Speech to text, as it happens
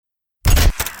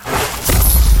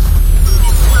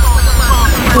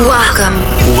Welcome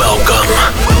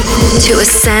to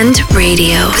Ascend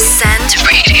Radio. Ascend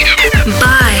Radio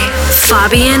by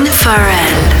Fabian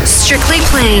Farrell. Strictly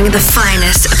playing the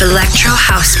finest of electro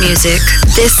house music.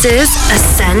 This is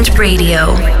Ascend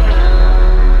Radio.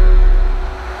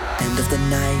 End of the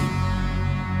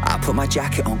night, I put my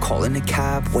jacket on, calling a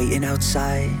cab, waiting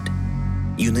outside.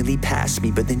 You nearly passed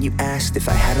me, but then you asked if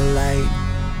I had a light.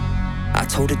 I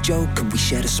told a joke and we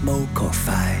shared a smoke or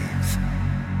five.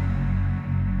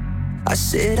 I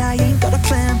said I ain't got a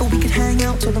plan, but we could hang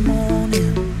out till the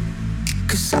morning.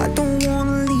 Cause I don't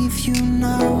wanna leave you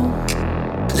now.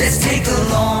 Let's take the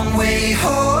long way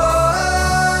home.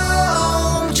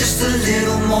 Just a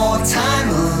little more time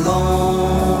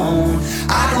alone.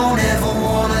 I don't ever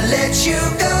wanna let you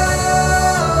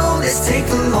go. Let's take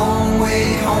the long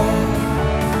way home.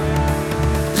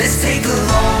 Let's take the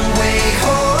long way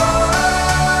home.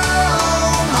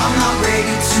 I'm not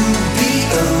ready to be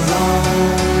alone.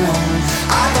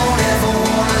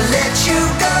 Let you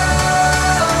go.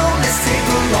 Let's take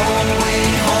a long way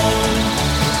home.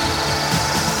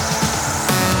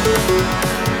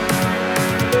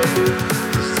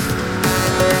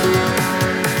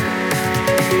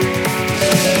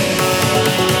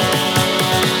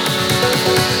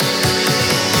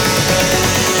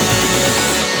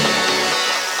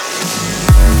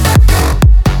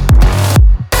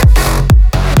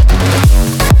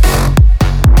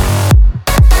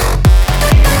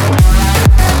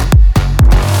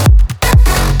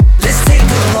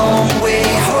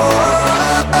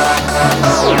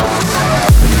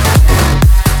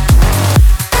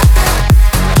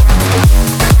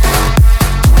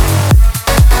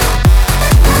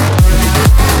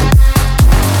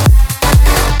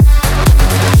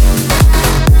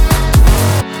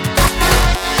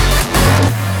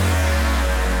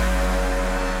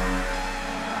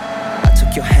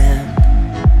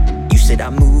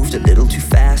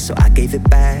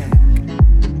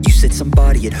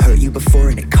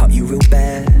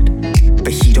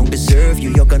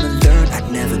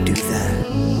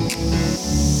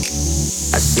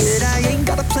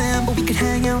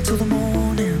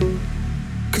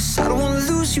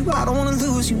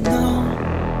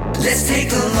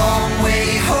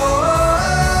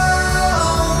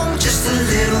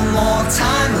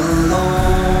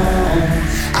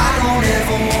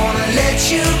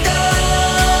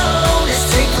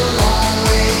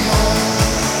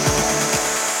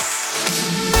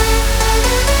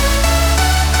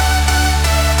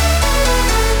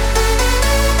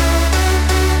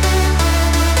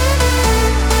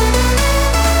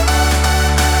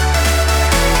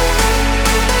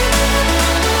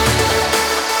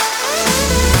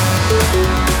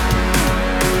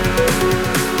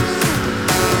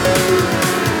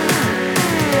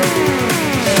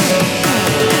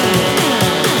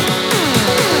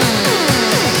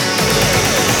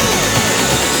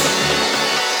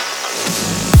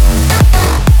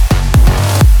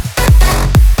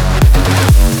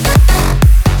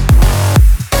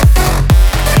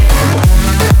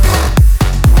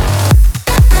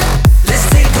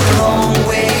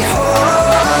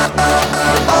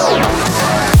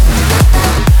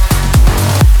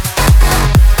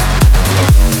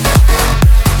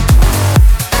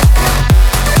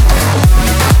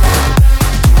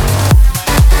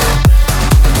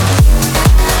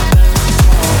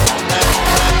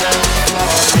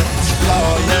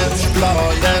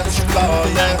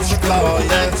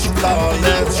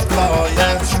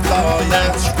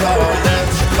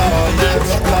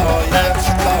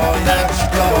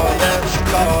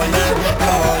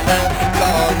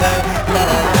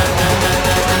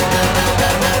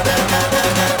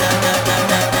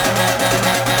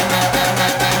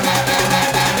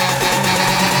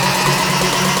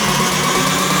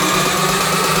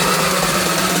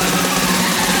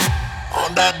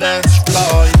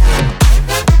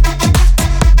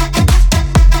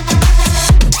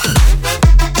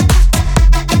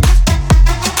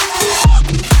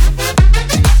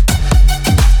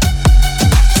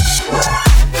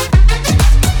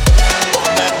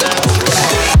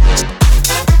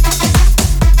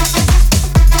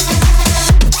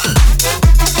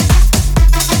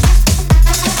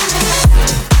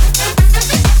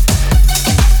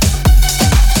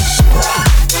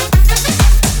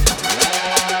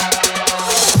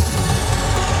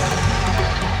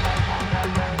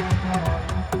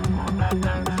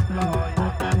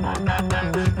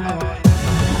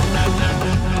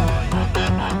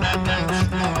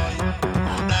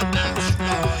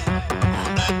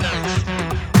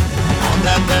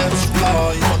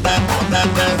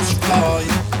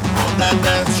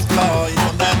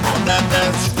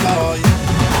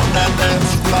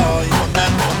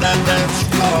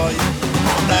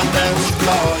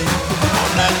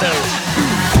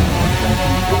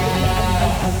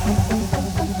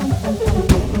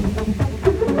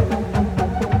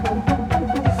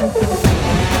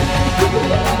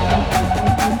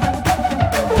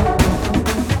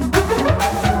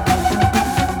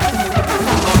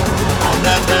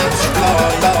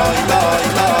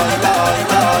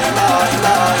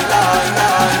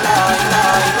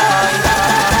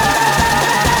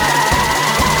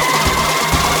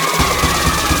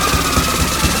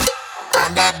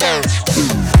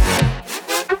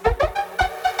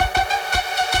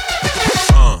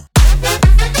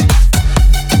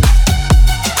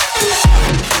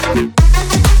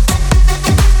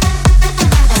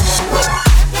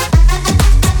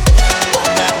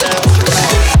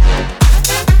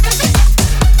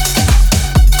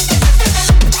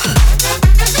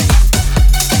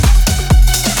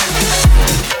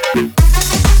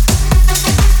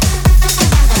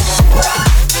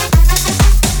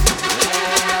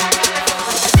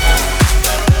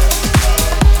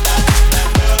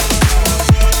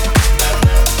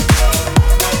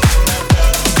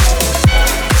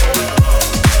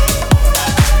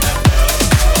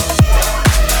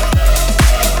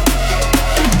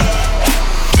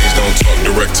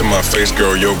 face,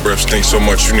 girl, your breath stinks so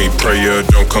much you need prayer.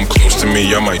 Don't come close to me,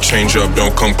 I might change up.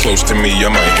 Don't come close to me, I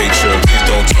might hate you. Please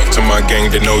don't talk to my gang,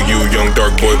 they know you young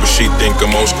dark boy, but she think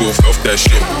I'm old school. Off that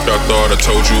shit, I thought I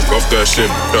told you. Off that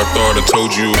shit, I thought I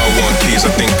told you. I want keys,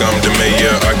 I think I'm the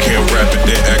mayor. I can't rap it,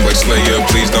 then act like Slayer.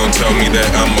 Please don't tell me that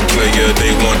I'm a player.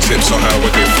 They want tips on how I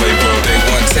get flavor. They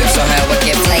want tips on how I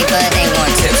get flavor. They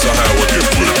want tips on how I get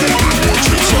flavor. They want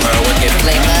tips on how I get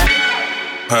flavor.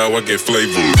 How I get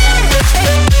flavor.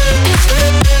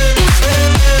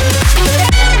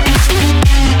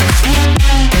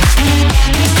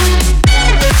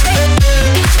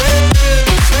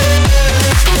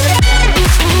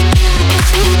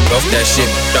 Off that shit,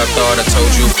 I thought I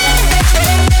told you.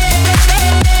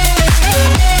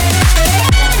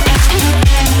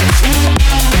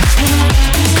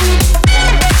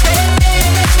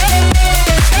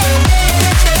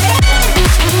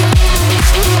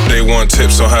 They want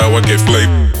tips on how I get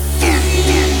flavor.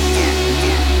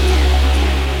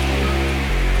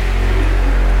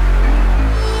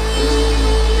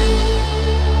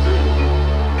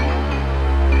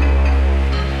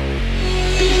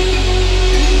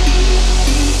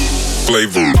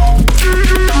 Flavor.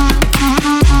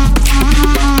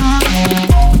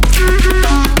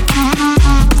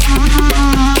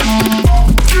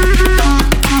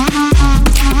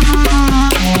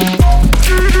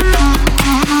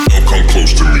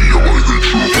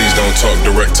 Talk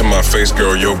direct to my face,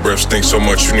 girl, your breath stinks so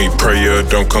much you need prayer.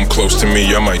 Don't come close to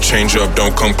me, I might change up.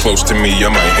 Don't come close to me, I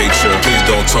might hate you. Please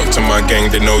don't talk to my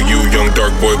gang, they know you young dark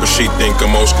boy, but she think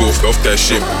I'm old school. Off that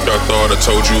shit, I thought I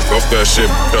told you. Off that shit,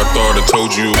 I thought I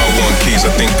told you. I want keys, I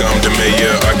think I'm the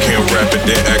mayor. I can't rap it,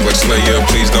 then act like Slayer.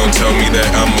 Please don't tell me that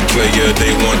I'm a player.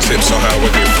 They want tips on how I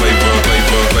get flavor.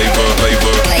 Flavor, flavor,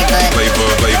 flavor, flavor,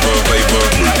 flavor, flavor.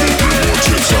 They want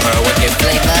tips on how I get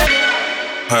flavor.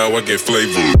 How I get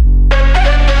flavor.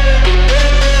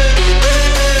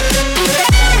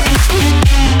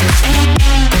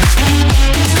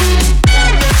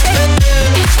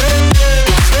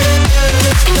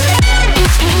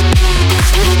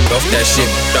 Off that shit,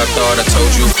 I thought I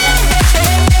told you.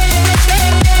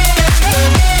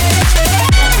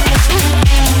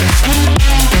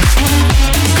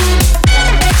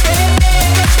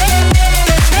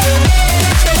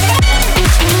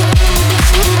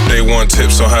 They want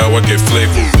tips on how I get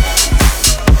flavor.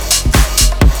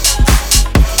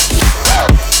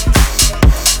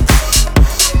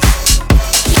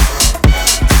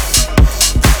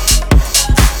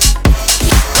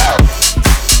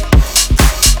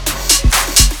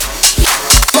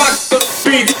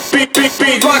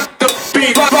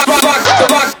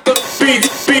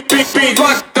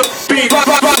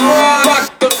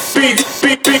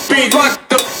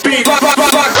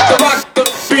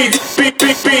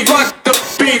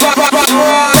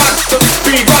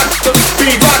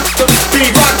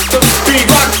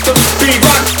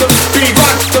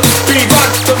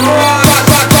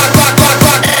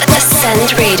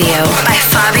 Ascend Radio by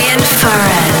Fabian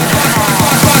Farrell.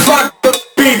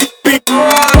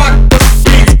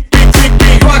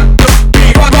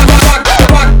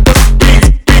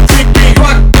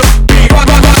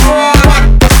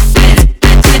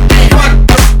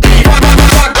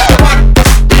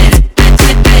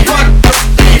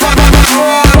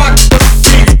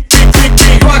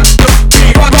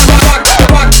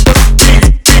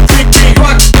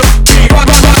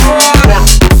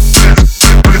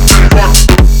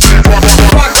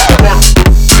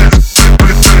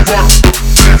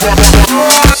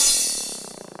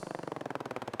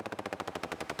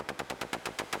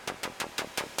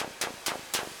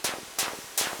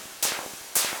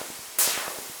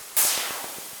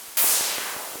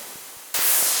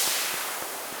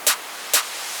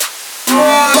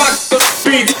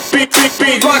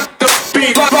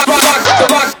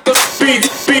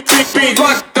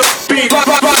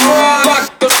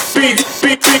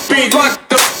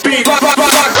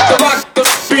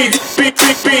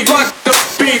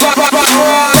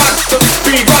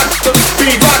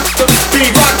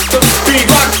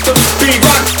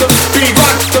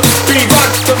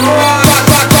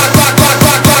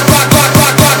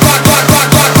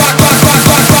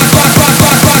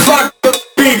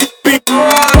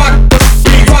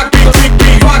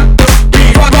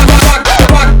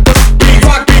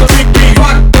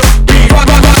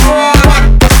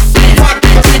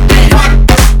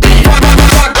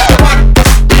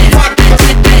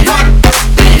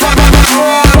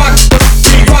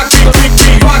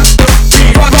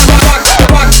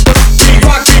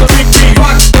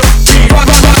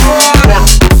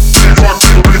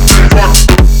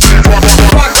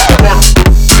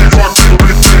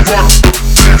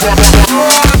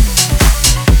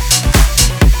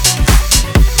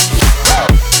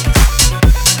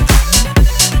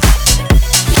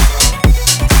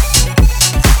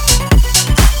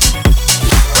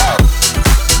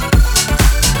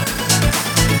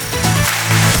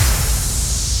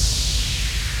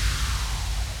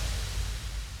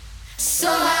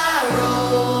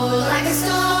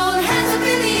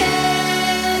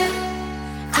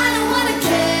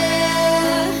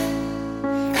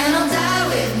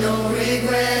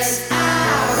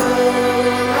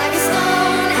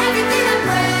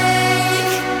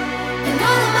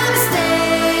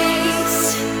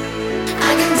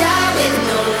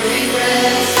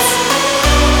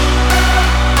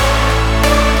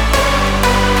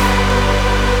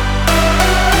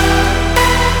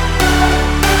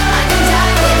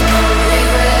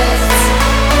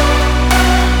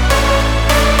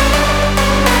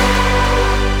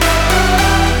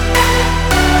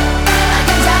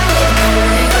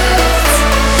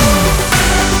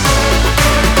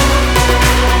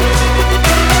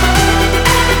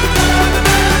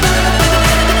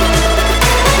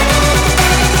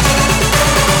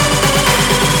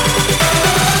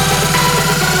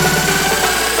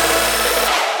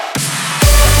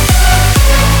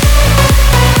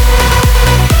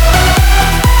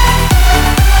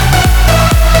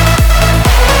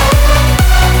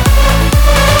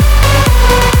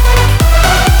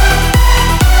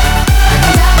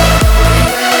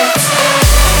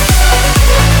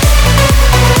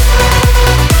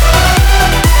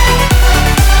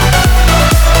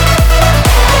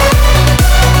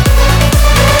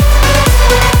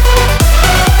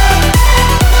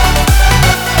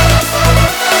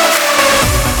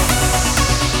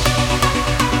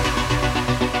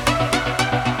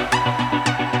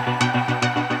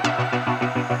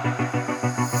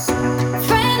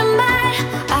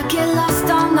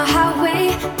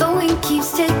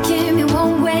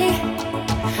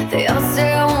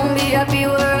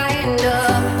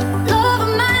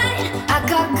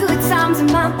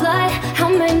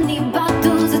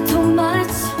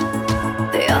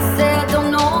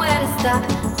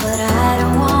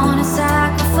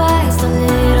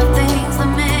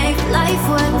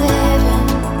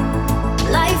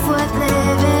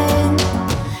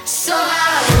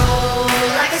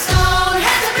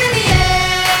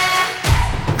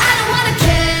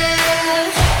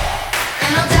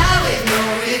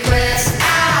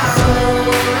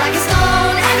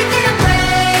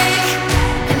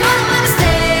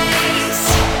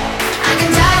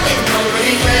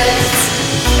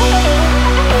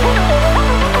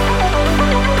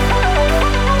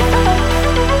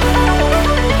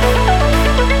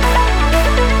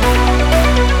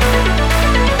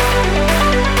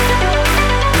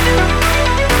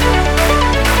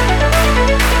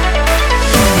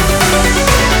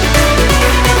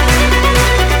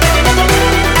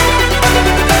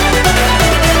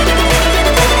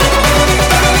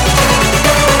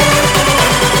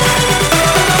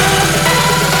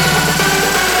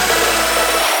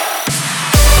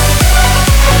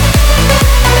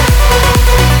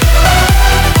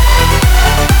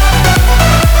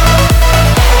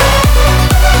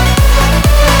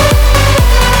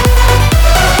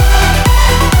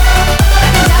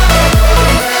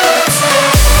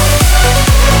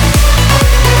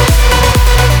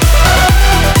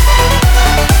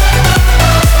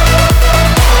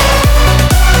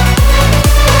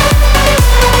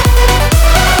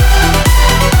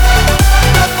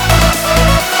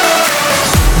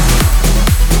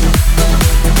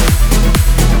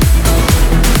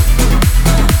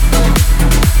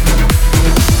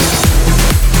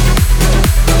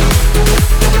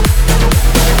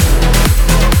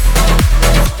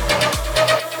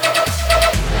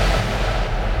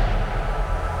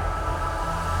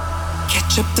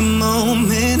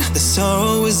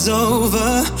 sorrow is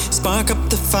over, spark up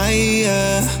the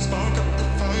fire.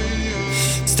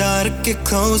 Start to get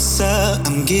closer,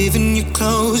 I'm giving you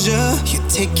closure. You're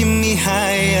taking me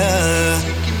higher.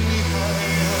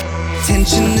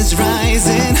 Tension is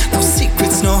rising, no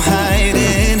secrets, no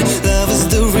hiding. Love is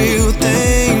the real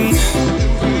thing.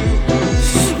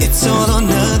 It's all or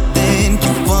nothing.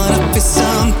 You wanna be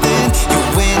something, you're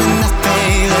winning, not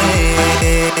failing.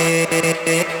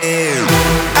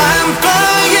 I'm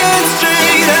flying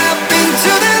straight up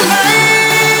into the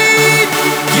light.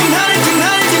 United,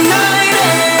 united,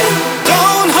 united.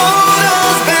 Don't hold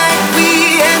us back, we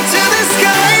enter the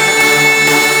sky.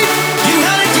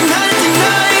 United, united,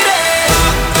 united.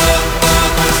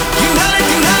 United,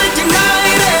 united,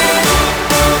 united.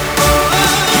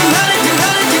 United,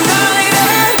 united,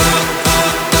 united.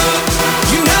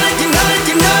 United, united,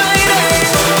 united.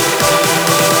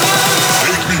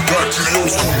 Take me back to the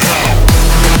old school now.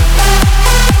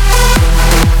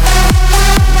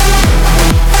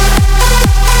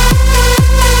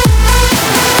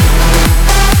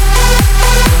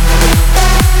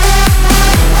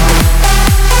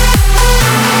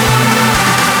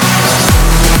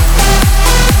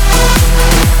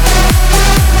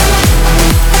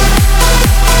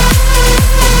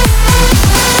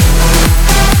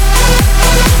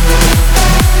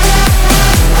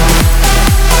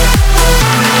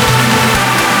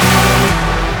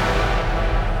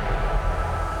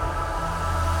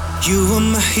 You are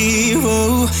my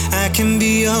hero, I can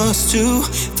be yours too.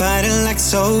 Fighting like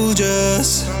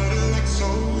soldiers.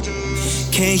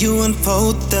 Can you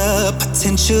unfold the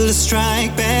potential to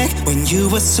strike back when you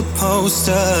were supposed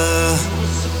to?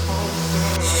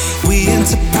 We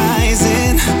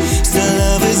enterprising, still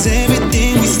love is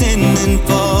everything we standing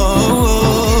for.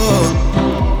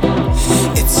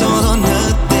 It's all or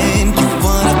nothing, you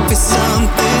wanna be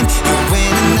something, you're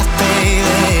winning, not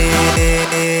failing.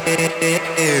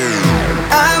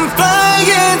 I'm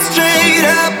flying straight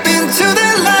up into the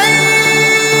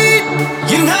light.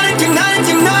 United, united,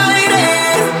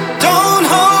 united. Don't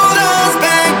hold us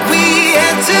back, we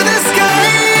enter the sky.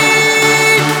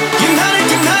 United,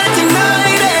 united,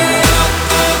 united.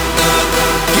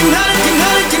 United,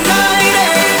 united,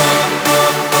 united.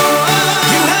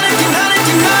 United, united,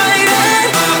 united.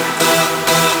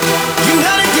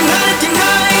 United, united,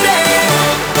 united.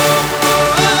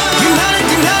 United,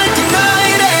 united, united.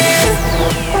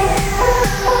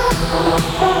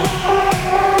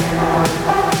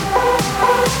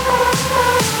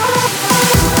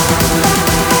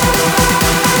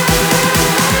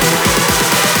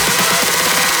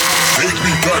 Take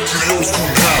me back to the old school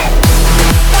now.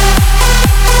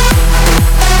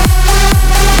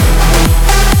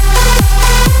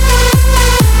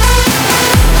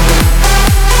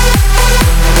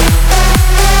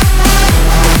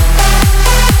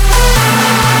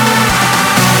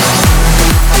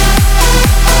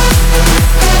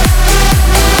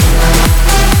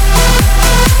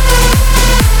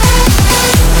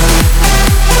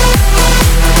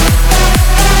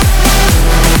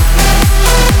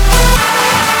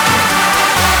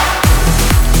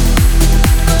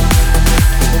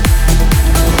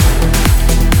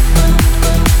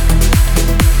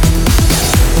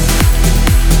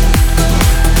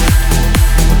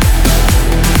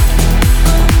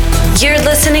 You're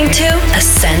listening to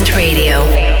Ascend Radio.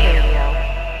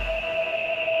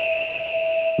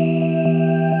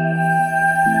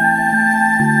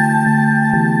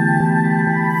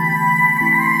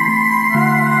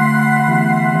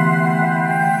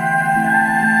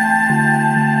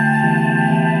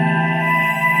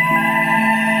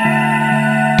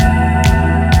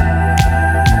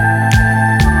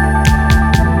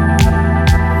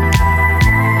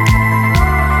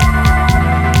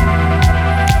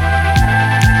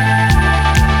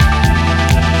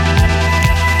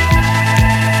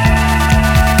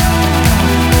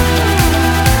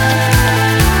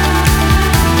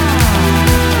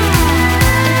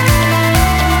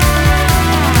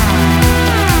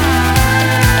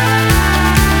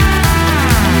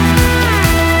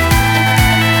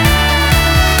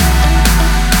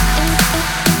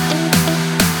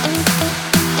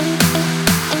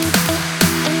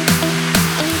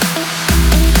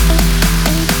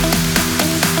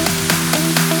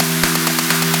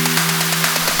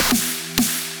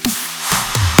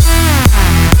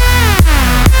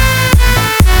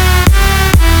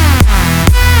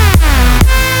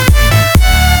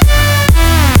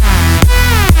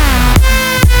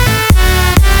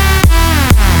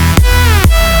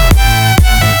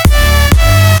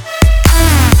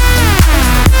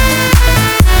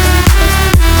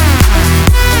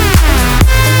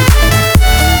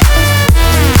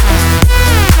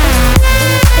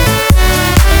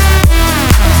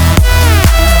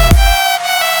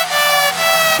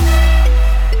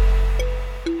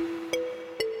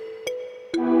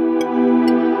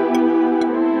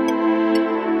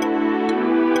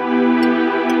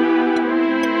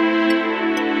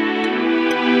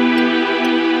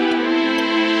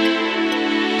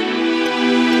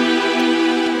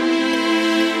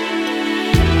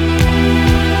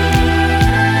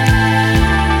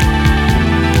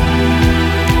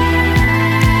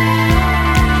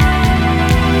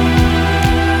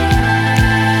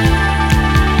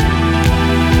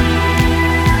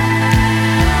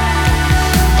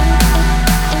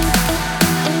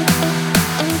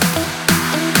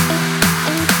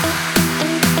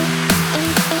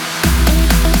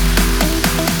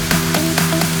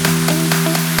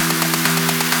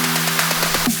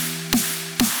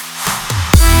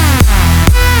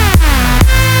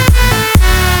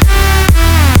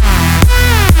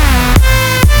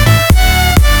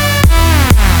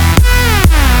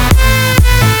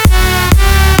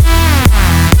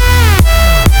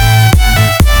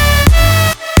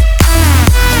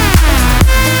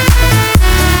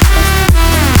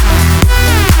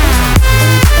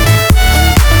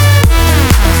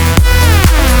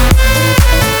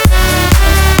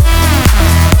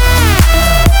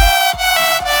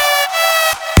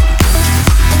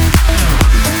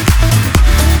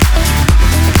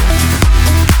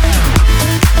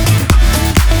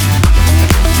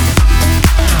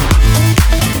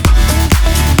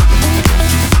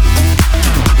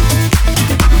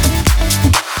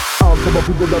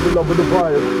 loving the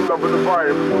vibe, loving the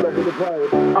vibe, loving the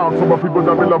vibe. Out to my people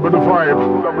that be loving the vibe,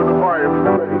 loving the vibe,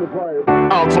 loving the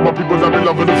vibe. Out to my people that be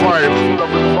loving the vibe,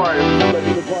 loving the vibe,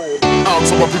 loving the vibe. Out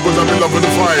to my people that be loving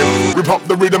the vibe. Rip up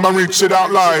the rhythm and reach it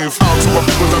out live. Out to my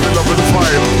people that be loving the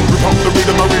vibe. Rip up the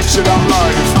rhythm and reach it out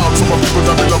live. Out to my people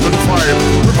that be loving the vibe.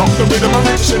 Rip up the rhythm and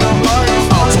reach it out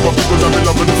live. Out to my people that be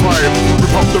loving the vibe.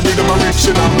 Rip up the rhythm and reach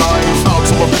it out live. Out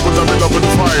to my people that be loving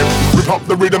the vibe. Rip up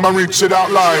the rhythm and reach it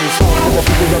out live. Out to my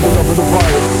people that be loving the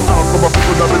vibe. Out to my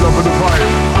people that be loving the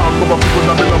vibe. Out to my people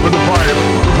that be loving the vibe.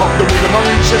 Rip up the rhythm and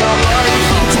reach it out live.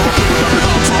 Out to my people that be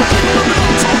loving the vibe.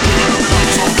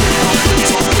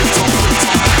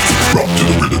 Rock to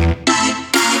the rhythm.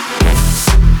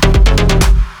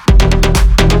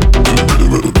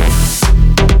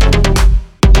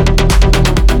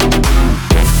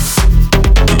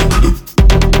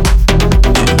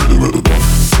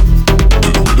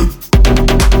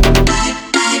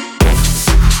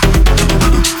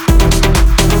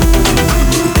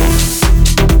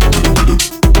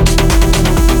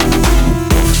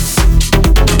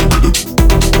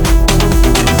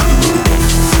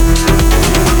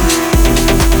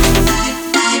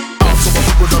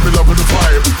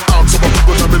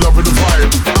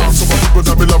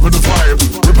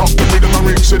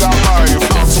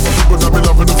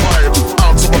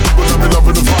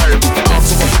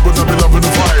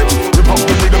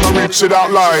 Shit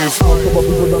out live. Out to my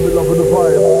people that be loving the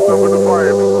vibe, loving the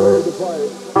vibe.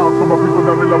 Out to my people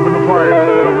that be loving the vibe,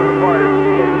 loving the vibe.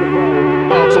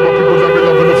 Out to my people that be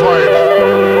loving the vibe,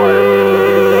 loving the vibe.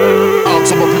 Out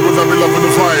to my people that be loving the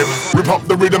vibe. Rip up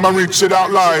the rhythm and reach it out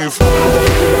live. Out to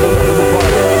my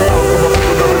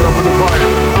people that be loving the vibe.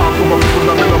 Out to my people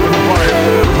that be loving the vibe.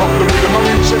 Rip up the rhythm and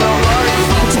reach it out live.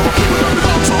 Out to my people that be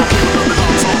loving the vibe.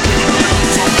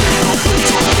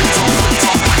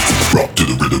 Rock to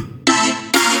the rhythm.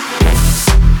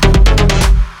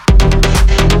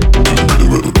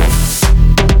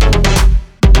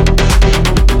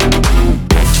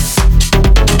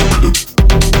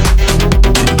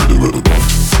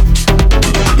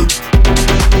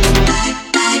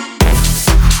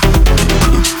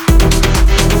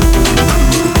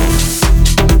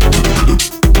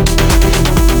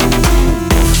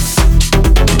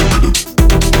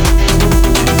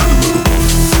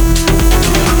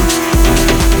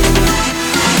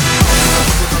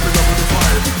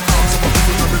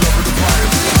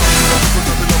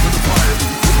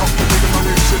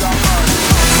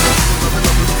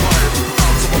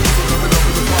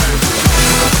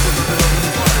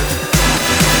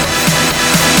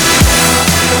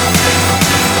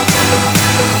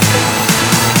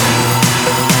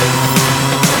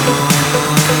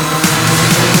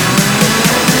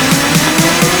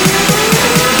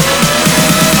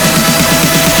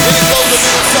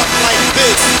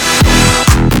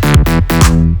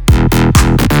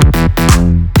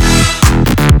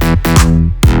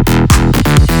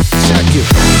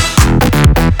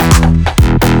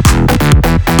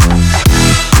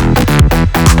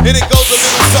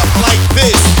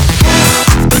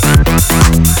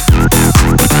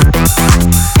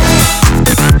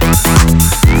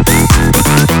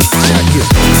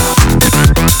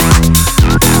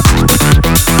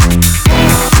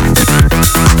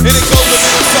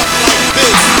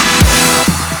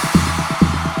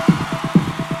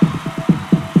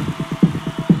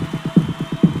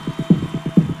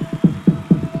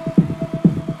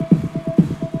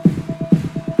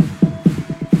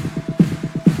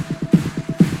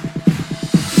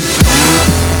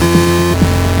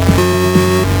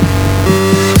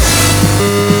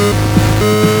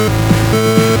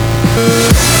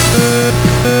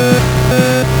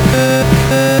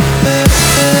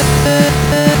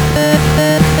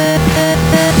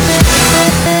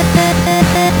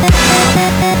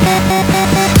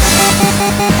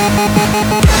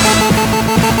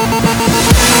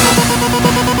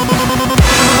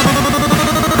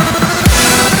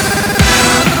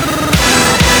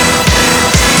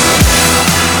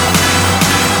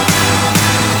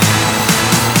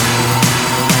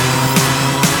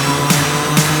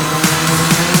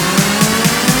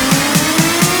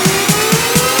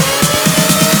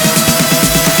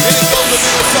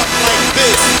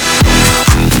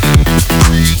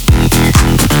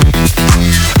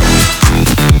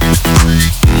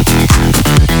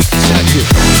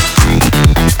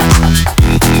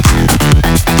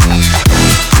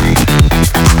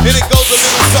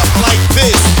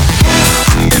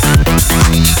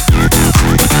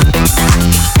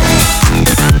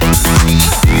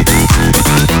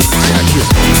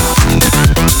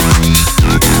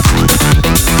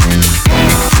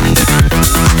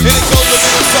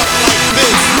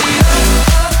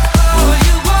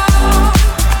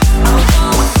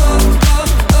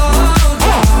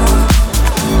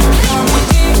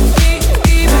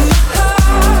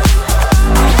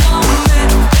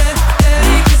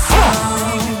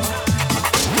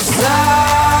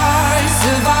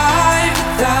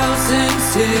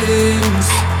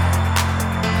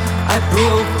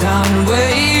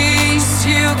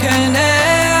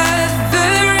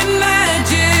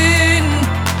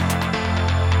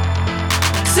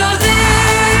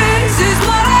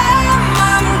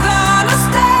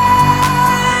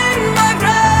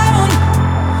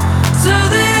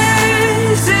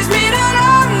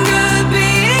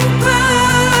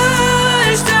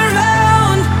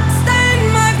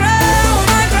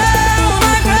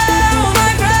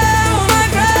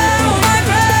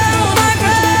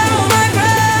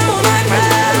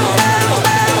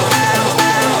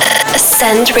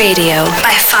 Ascend Radio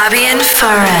by Fabian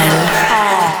Farrell.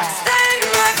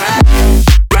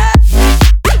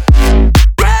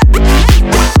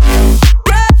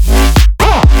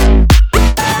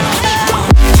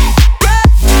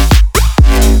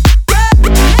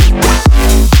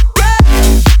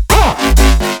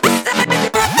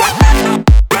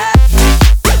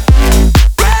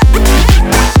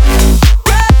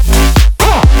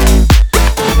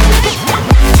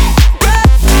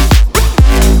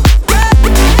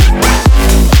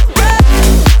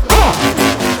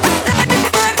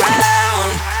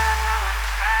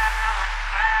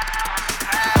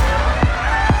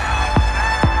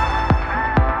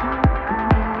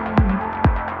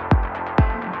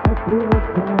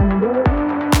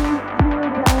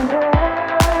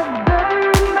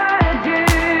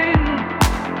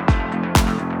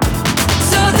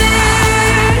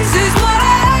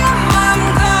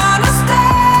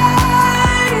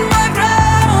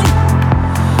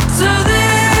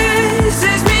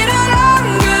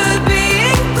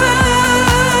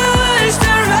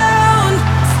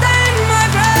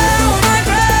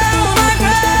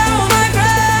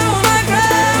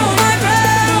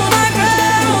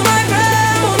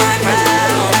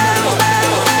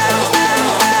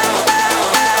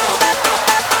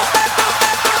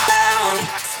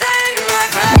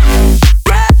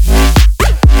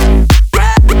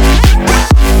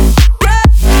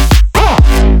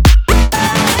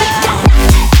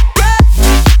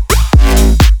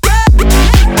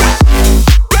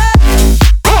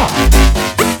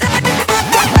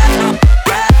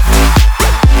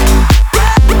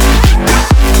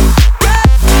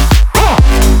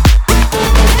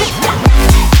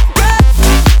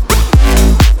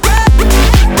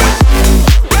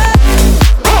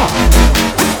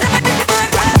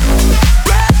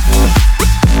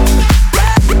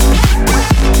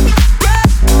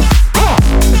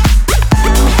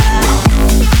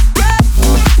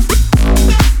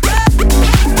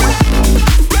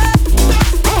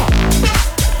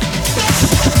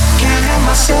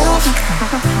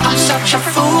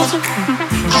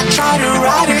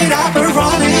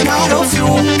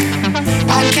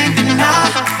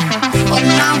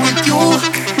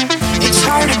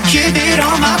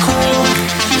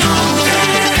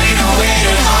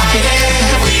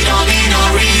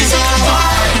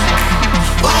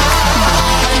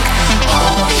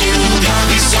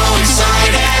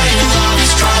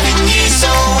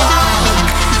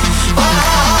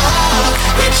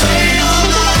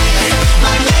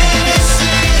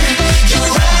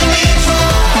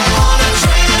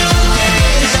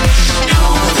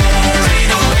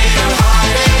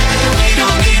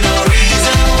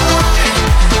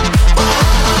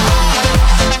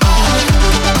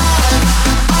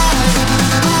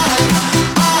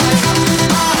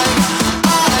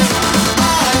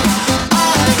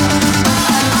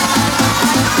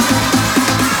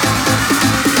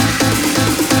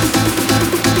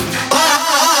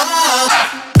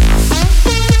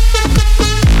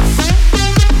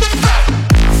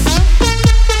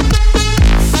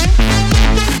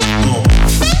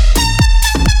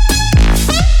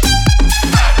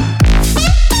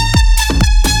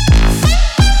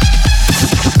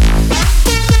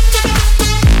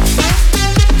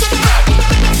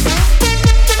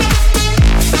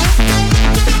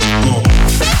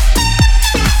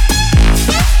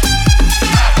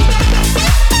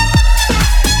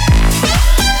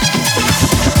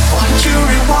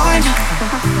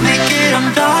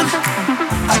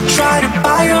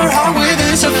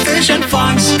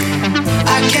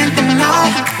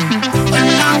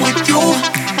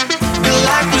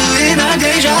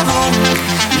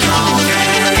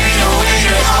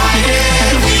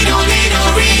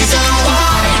 Reason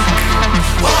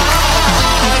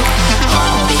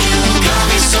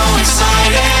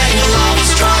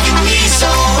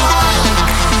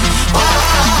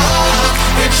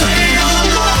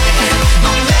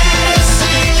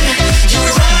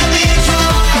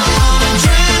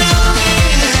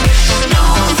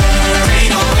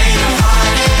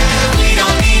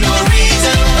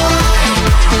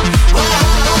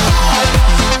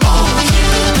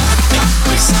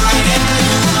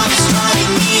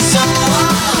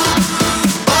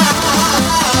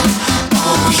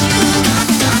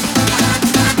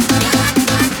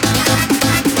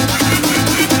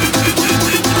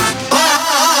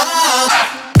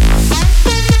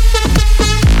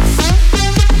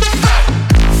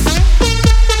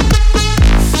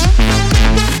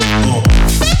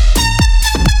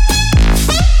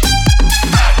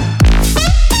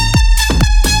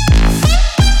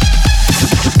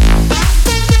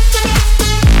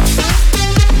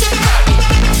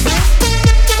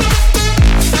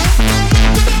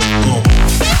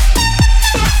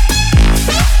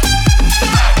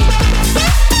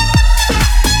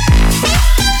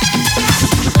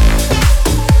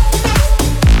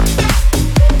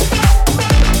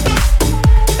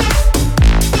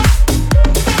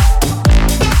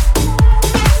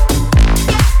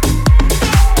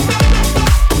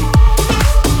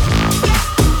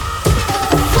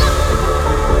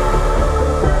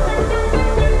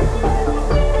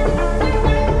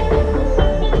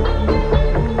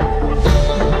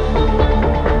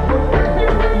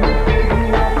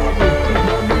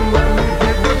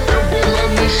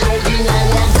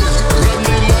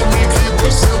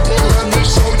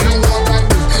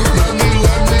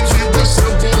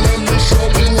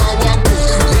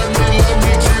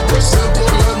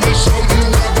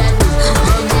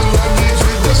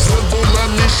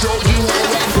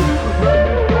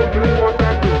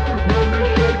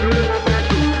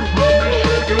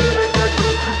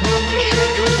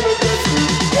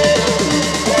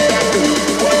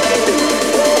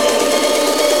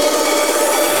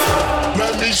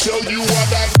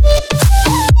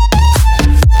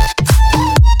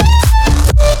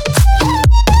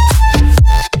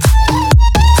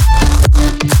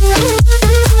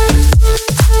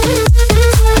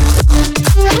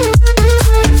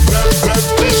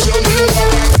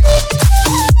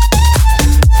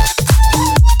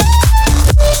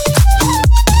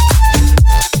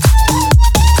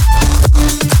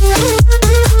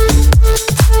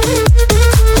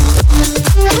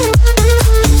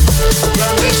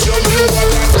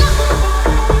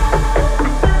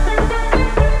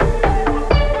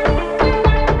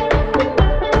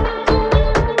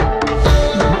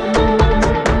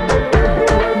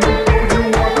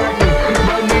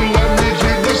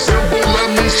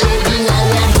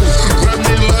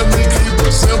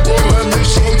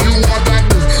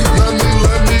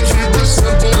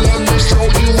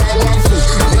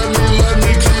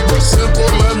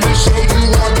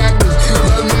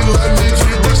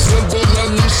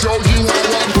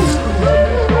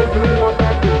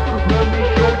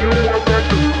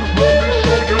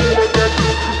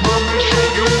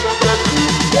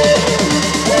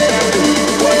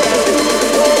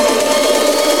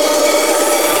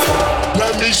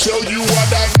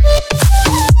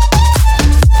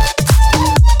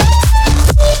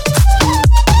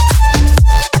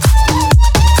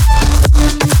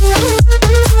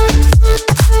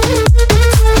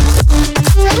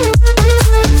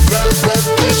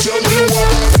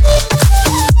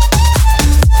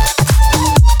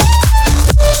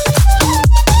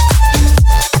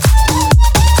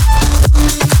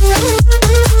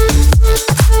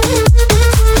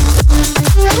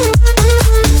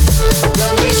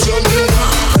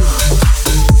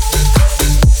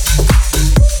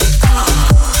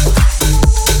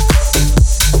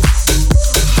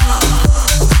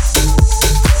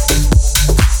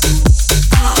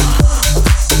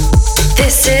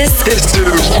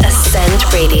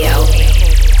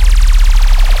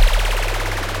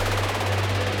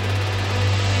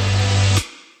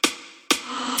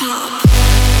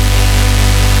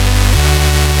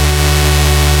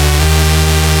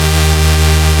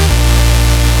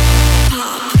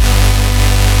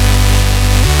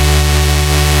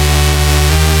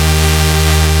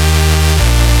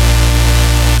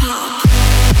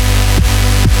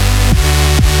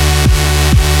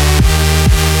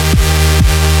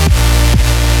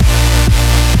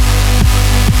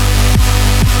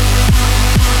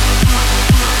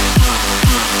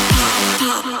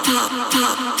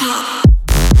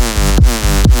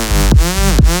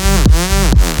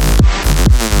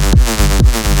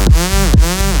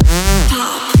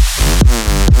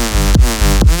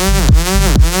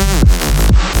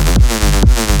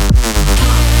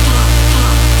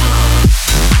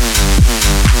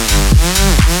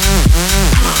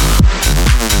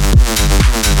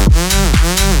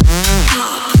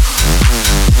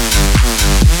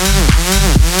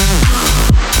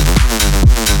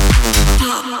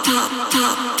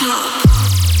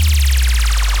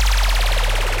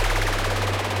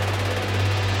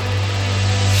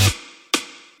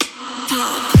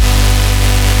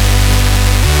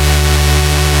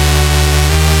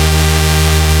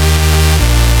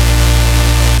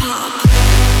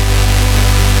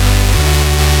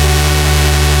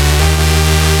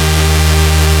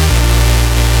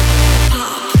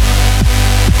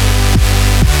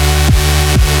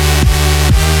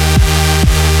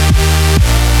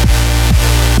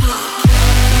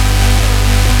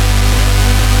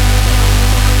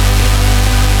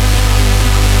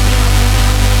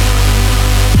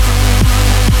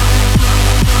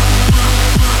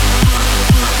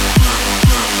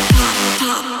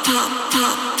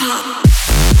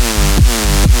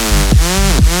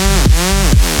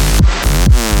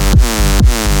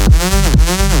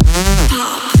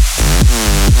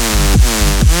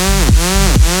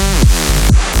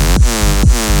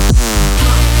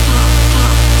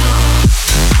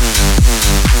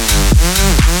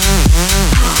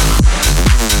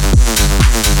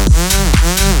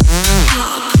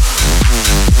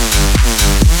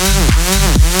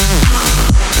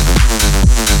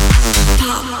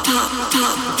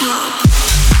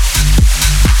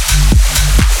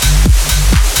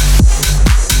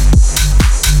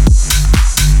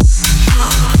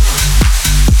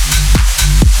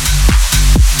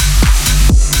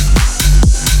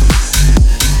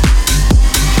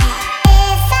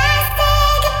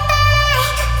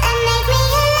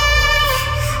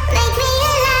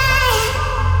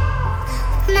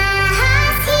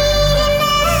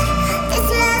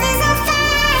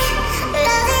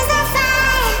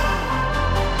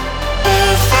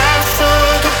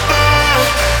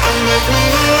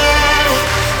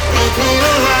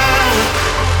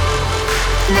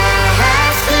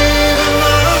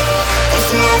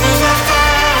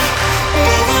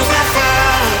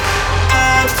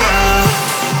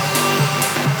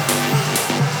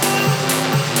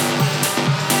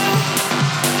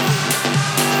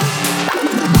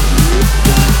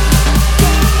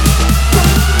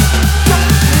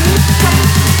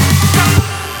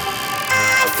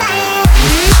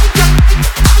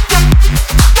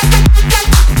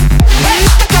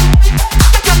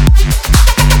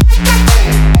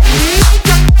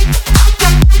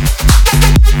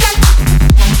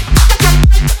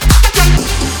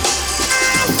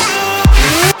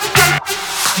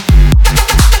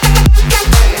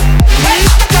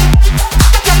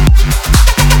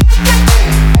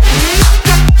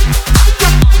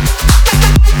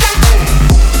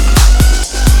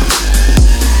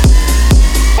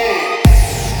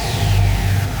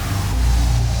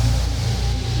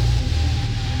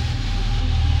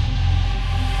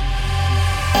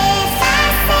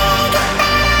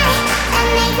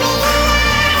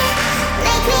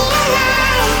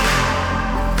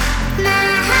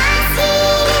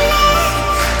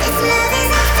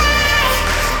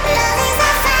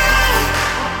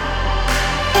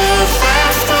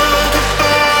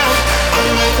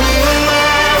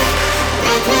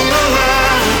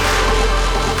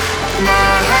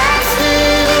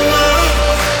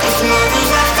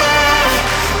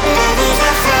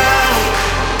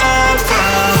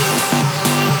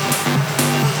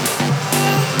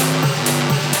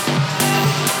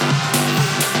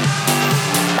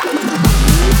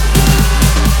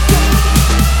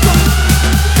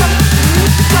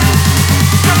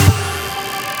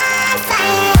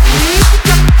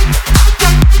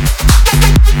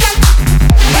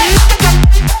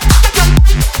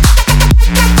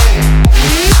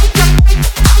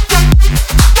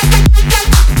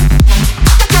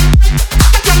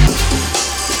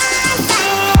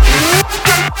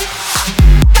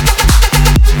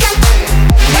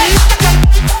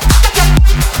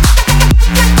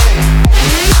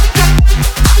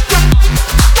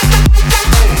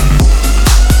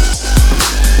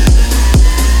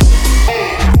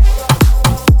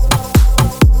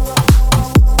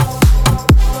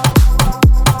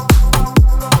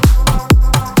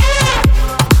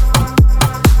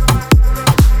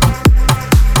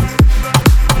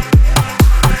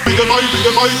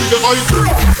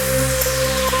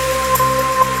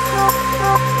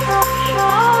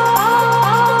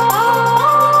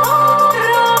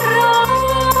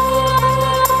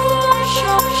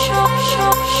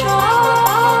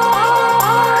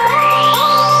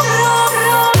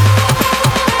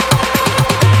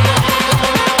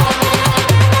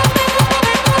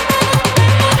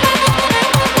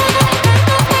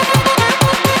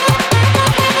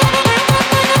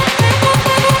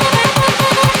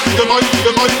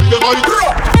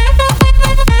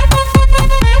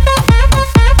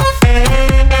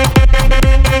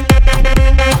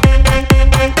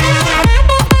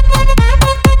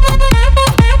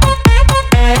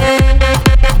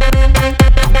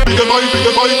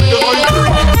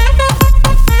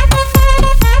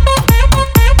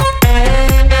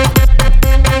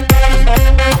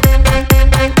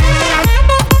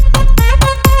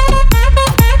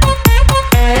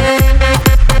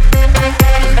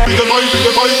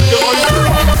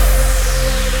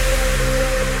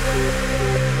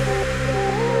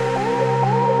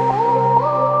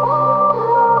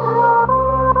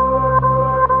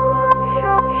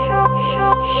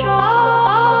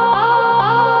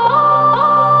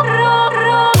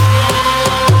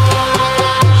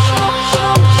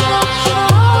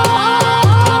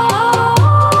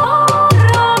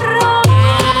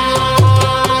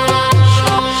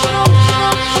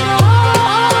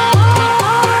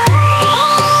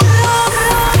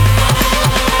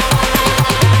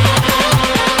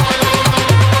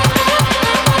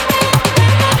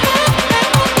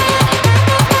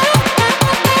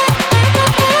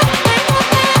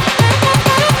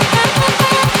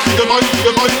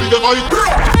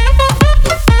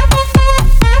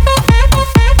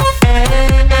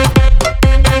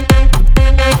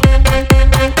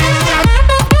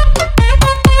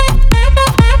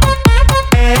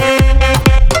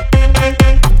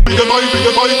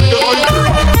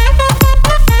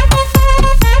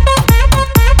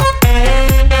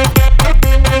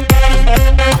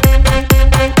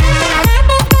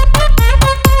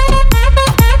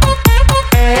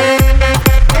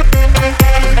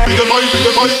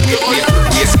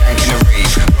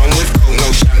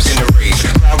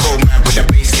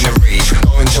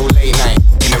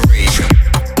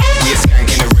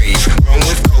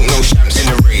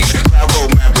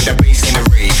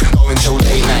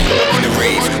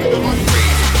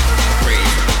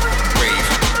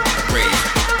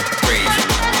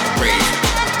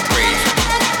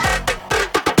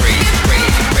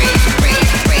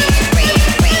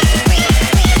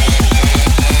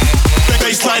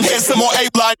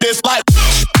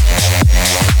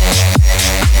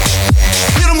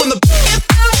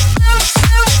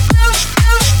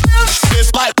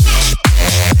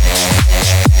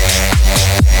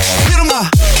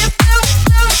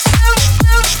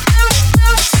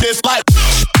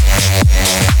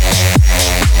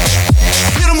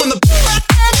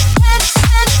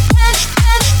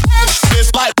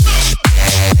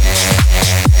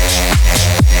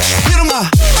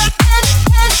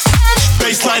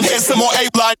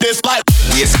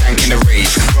We a skank in the rave.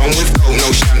 Run with gold,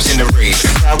 no shamps in the rave.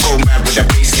 Crowd go mad with the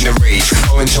bass in the rave.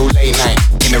 Go until late night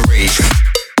in the rave.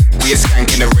 We a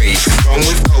skank in the rave. Run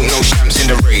with gold, no shamps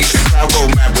in the rave. Crowd go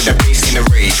mad with the bass in the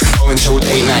rave. Go until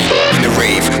late night in the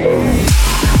rave.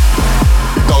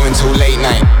 Go until late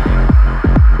night.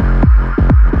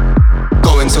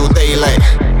 Go until daylight.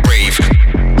 Rave.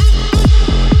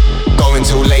 Go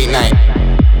until late night.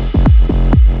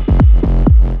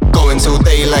 Go until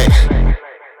daylight.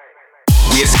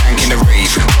 We a skank in the rave.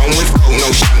 Run with gold,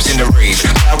 no shamps in the rave.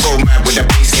 Crowd go mad with the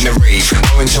bass in the rave.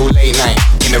 Go until late night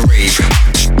in the rave.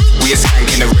 We a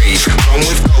skank in the rave. Run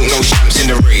with gold, no shamps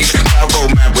in the rave. Crowd go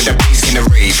mad with the bass in the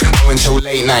rave. Go until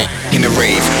late night in the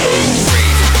rave.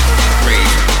 Rave,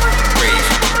 rave, rave,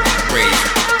 rave,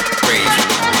 rave,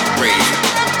 rave,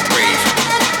 rave.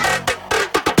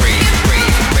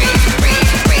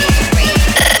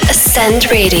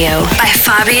 Ascend Radio by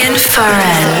Fabian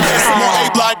Farrell.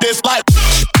 Like this, like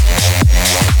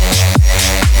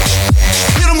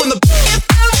hit 'em when the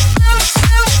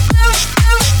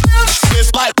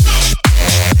it's like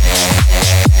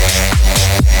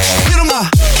hit 'em up.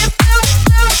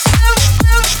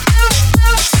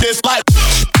 It's like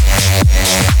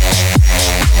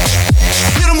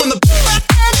hit 'em when the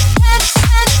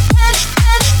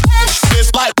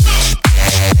it's like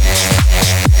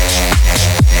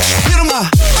hit 'em up.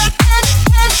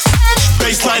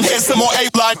 Baseline hits some more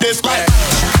ape like this, like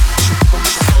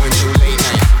Going till late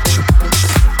night.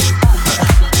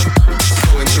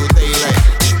 Going till daylight.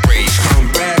 Rave, come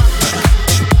back.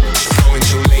 Going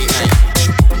till late night.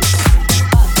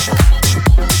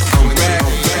 Come back.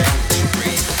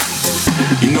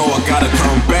 you know I gotta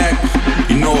come back.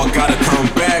 You know I gotta come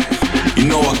back. You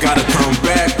know I gotta come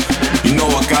back. You know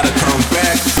I gotta come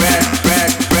back. Back,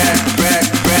 back, back, back,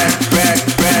 back, back,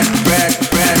 back, back,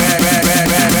 back, back, back,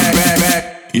 back, back,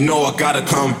 back. You know I gotta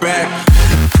come back.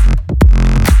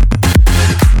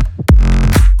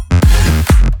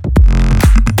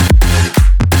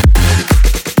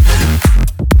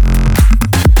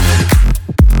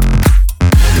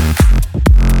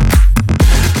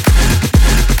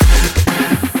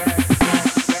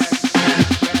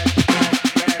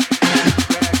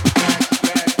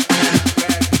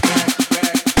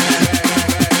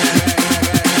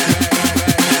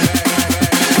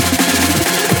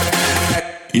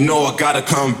 You know I gotta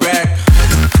come back.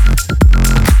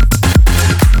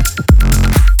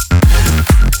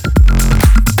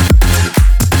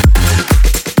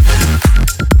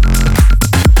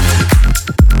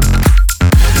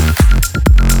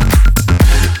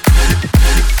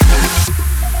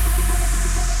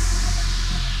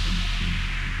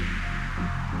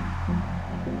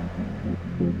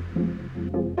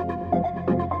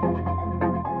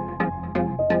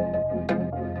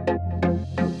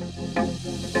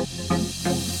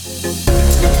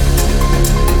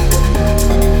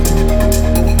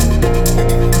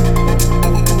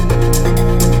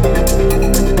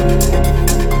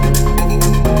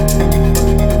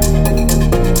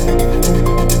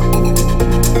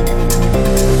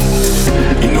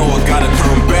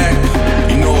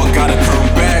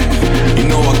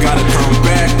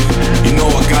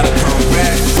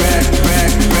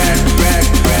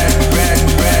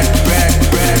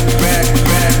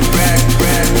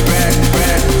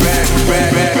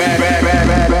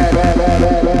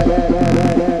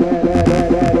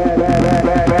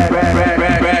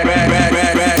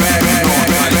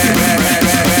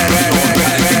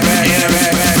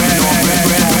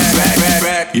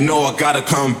 Gotta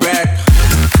come back.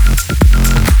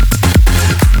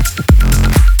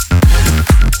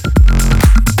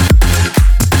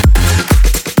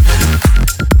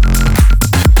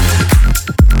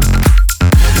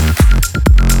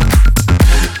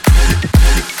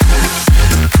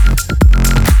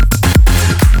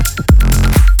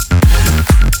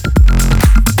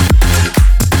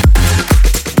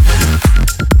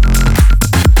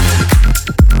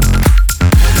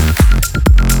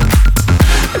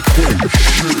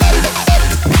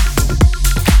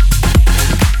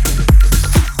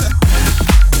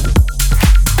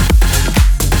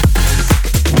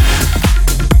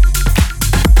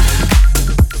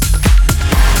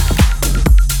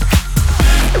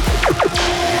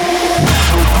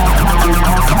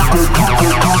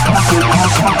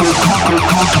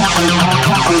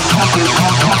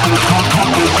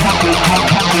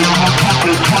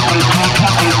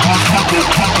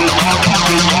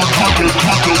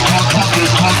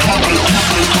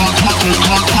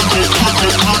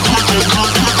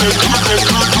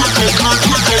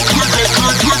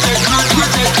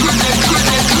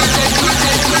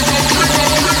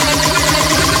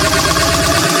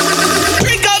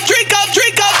 Drink up, drink up,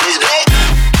 drink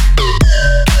up.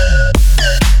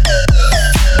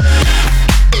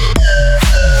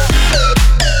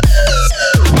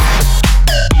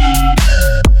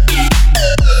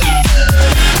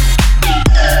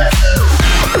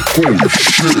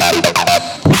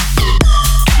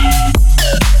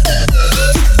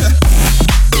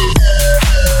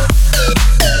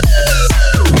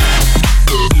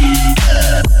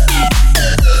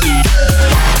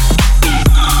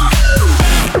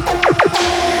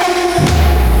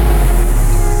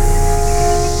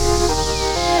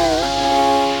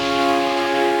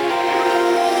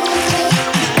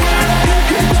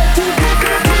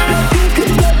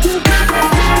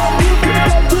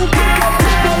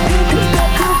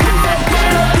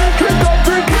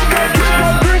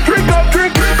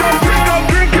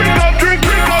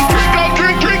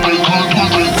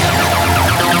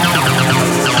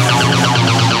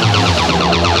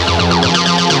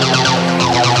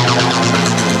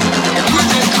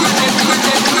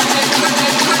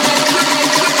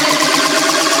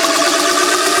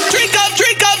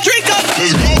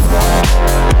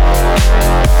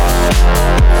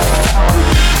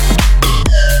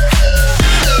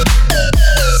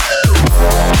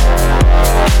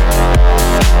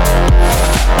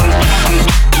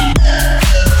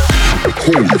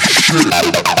 Holy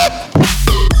shit.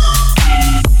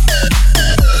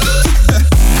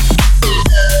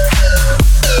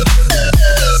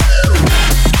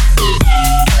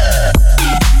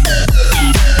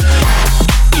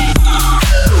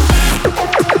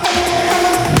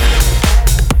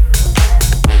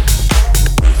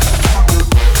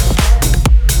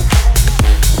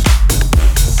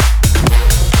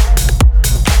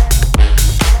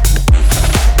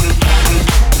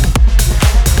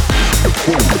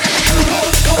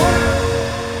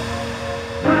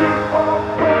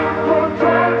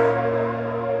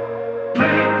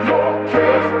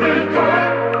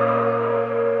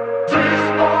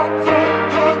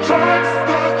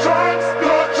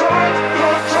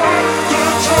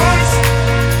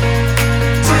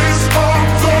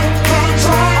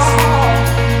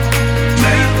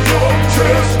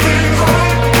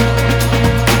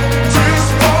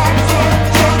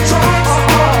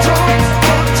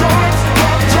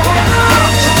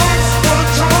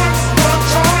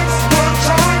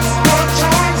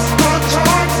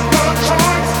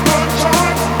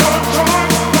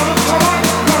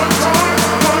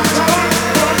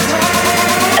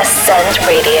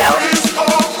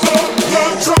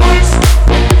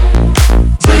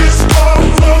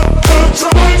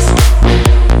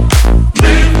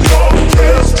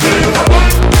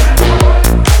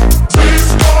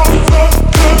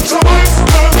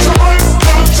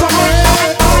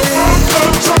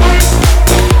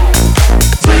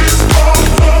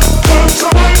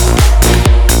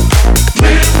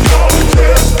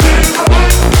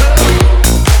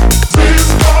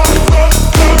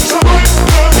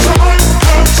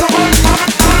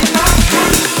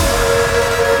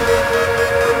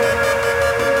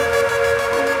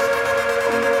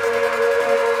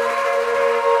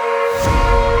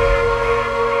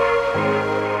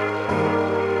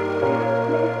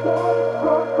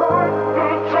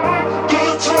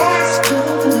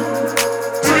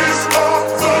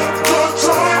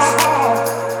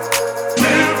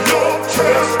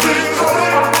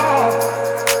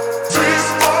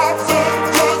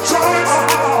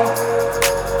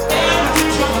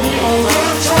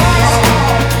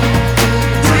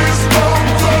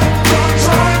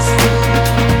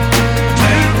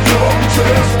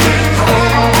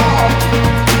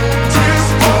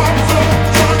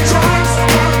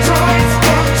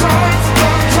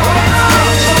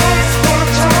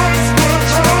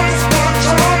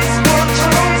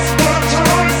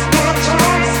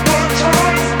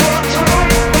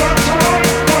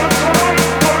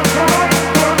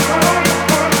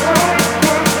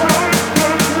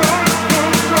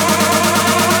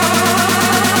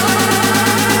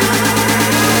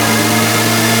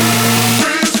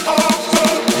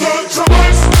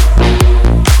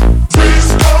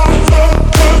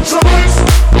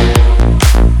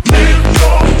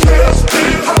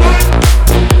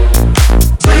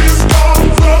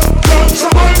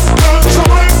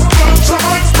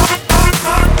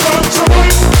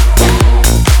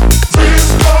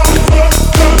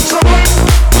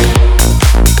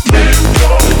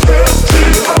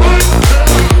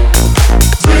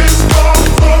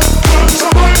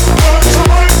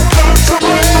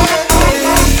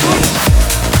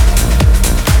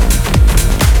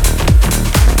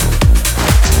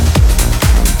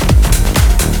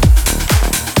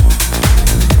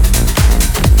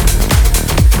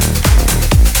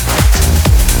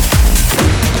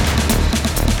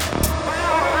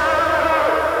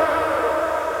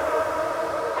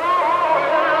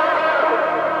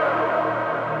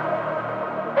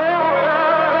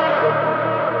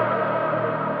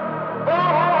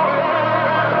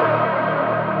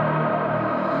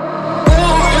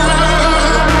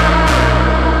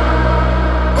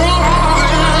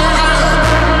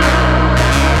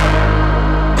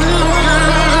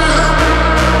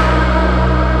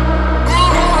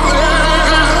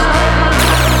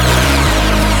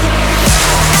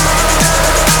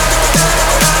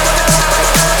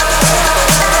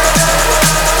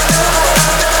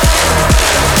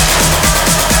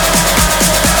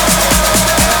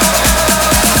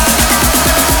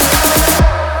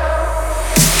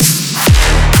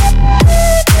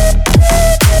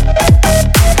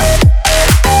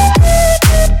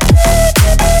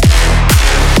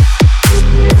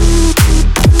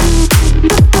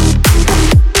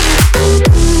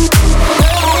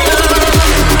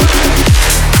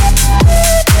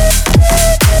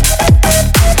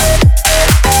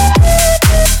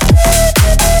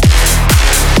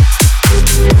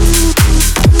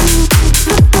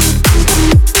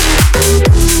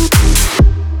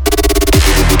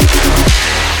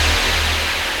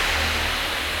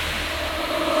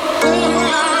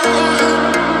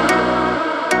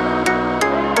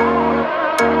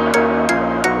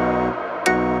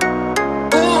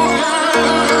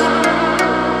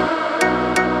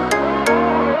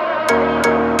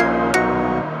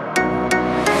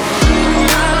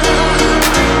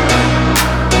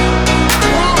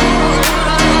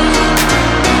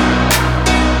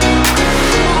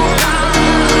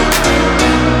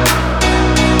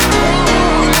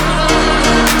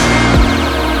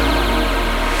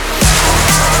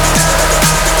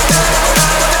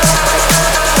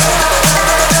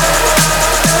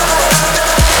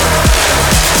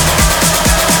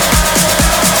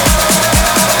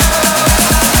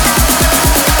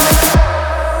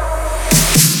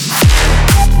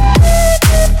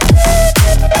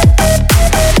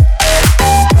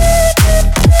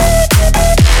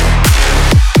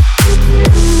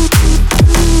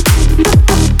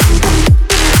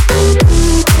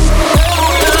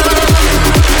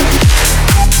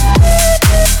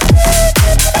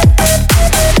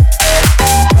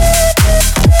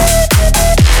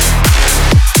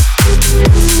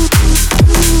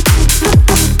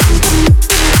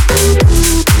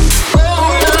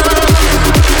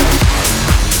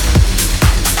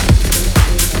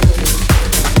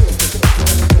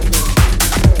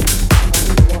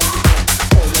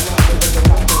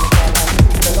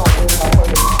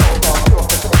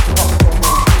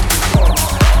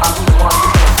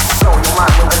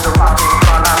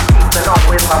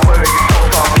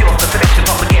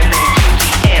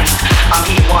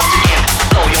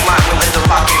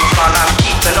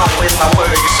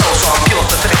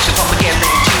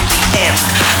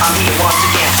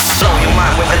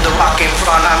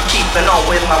 keeping on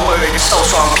with my word. It's so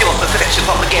strong, pure perfection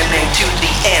from beginning to the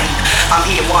end. I'm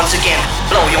here once again,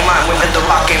 blow your mind with the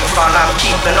rock in front. I'm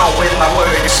keeping on with my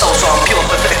word. It's so strong, pure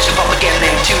perfection from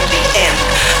beginning to the end.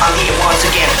 I'm here once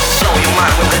again, blow your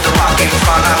mind with the rock in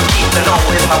front. I'm keeping on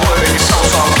with my word. It's so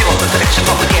strong, pure perfection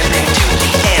from beginning to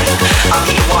the end. I'm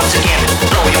here once again,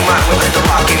 blow your mind with the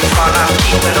rock in front. I'm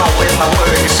keeping on with my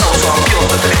word. It's so strong, pure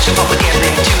perfection from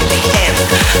beginning to the end.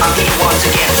 I'm here once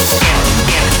again,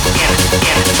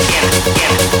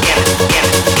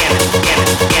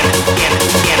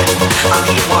 I'm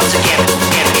here once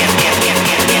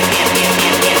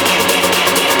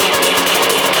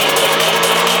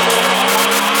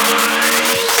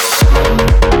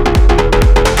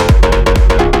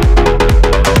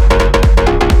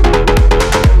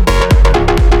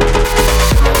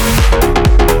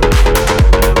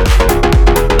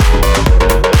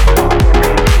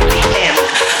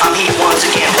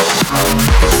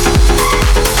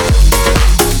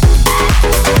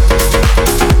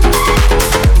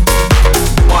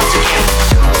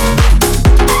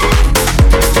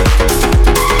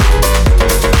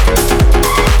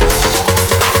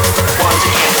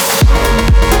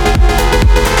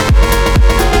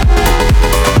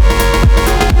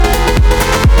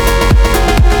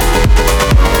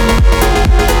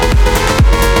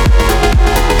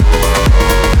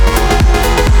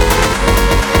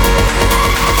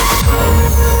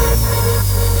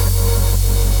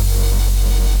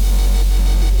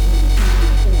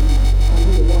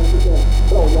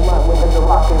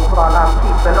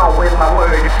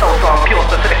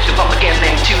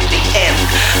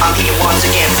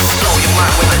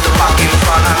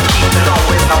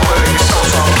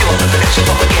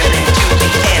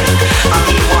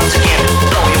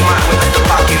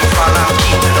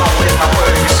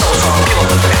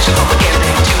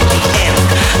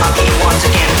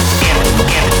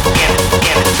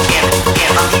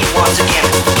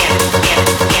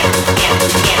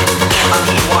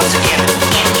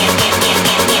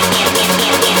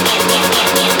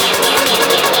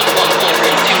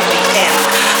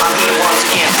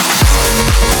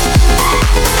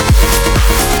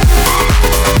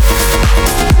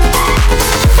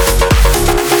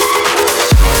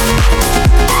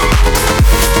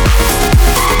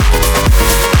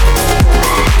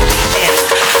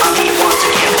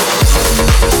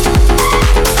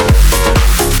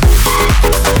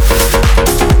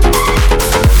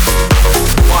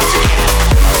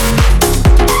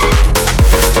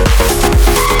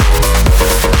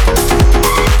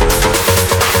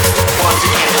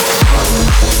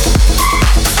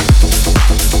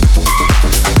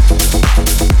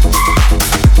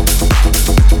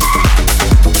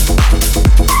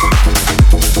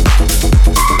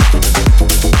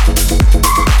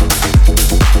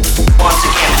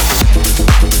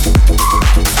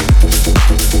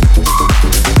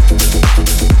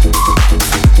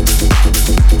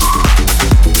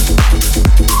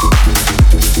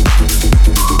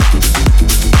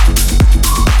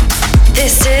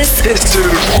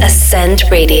Ascend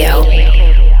Radio.